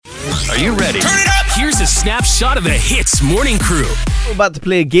Are you ready? Turn it up! Here's a snapshot of the Hits Morning Crew. We're about to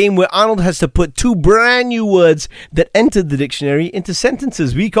play a game where Arnold has to put two brand new words that entered the dictionary into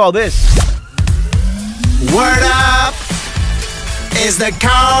sentences. We call this Word up is the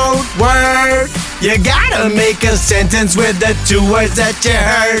code word. You gotta make a sentence with the two words that you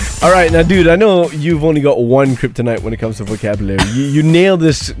heard. Alright, now dude, I know you've only got one kryptonite when it comes to vocabulary. You nail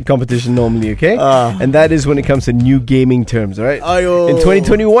this competition normally, okay? And that is when it comes to new gaming terms, alright? In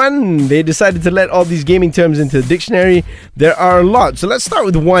 2021, they decided to let all these gaming terms into the dictionary. There are a lot. So let's start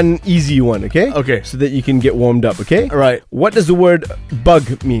with one easy one, okay? Okay. So that you can get warmed up, okay? Alright. What does the word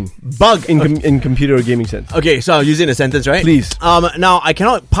bug mean? Bug. In computer or gaming sense. Okay, so I'm using a sentence, right? Please. Now, I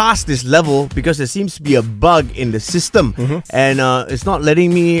cannot pass this level because there seems to be a bug in the system. And it's not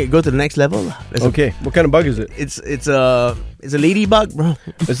letting me go to the next level. Okay. What kind of bug is it? It's a ladybug, bro.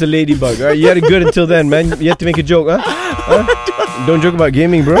 It's a ladybug. All right, you had it good until then, man. You had to make a joke, huh? Don't joke about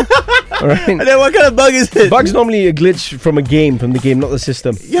gaming, bro. All right. And then what kind of bug is it? Bug's normally a glitch from the game, not the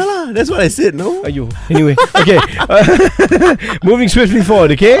system. Yeah, lah, that's what I said, no? Anyway, okay. Moving swiftly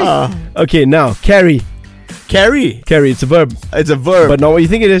forward, okay? Okay, now, carry. Carry. Carry, it's a verb. It's a verb. But not what you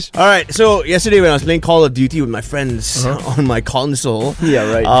think it is. Alright, so yesterday when I was playing Call of Duty with my friends on my console, Yeah,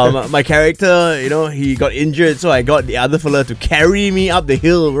 right. my character, he got injured, so I got the other fella to carry me up the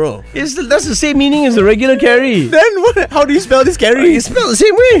hill, bro. That's the same meaning as the regular carry. Then what? How do you spell this carry? It's spelled the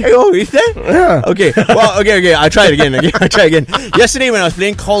same way. Oh, is that? Yeah. Okay. Well, okay. I'll try it again. I try again. Yesterday when I was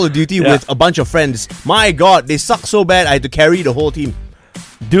playing Call of Duty with a bunch of friends, my God, they suck so bad I had to carry the whole team.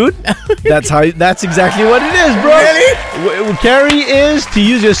 Dude, that's exactly what it is, bro. Really? Carry is to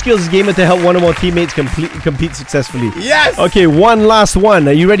use your skills as a gamer to help one or more teammates compete successfully. Yes. Okay, one last one.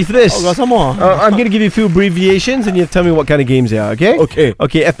 Are you ready for this? Oh, got some more. I'm going to give you a few abbreviations and you tell me what kind of games they are, okay? Okay.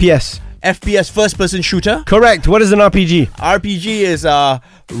 Okay, FPS. FPS, first-person shooter. Correct. What is an RPG? RPG is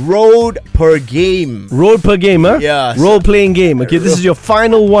road per game. Road per game, huh? Yeah. Role-playing game. Okay, this is your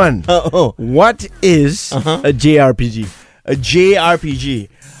final one. What is a JRPG? A JRPG.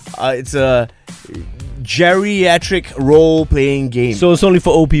 It's a geriatric role-playing game. So it's only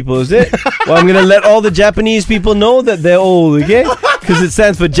for old people, is it? Well, I'm going to let all the Japanese people know that they're old, okay? Because it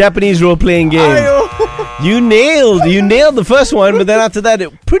stands for Japanese role-playing game. You nailed the first one, but then after that,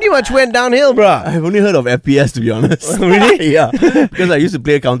 it pretty much went downhill, bruh. I've only heard of FPS, to be honest. Really? Yeah. Because I used to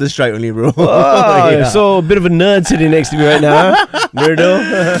play Counter-Strike only, bro. Oh, so a bit of a nerd sitting next to me right now, huh?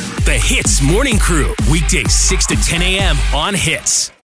 Nerdo. The Hits Morning Crew, weekdays 6 to 10 a.m. on Hits.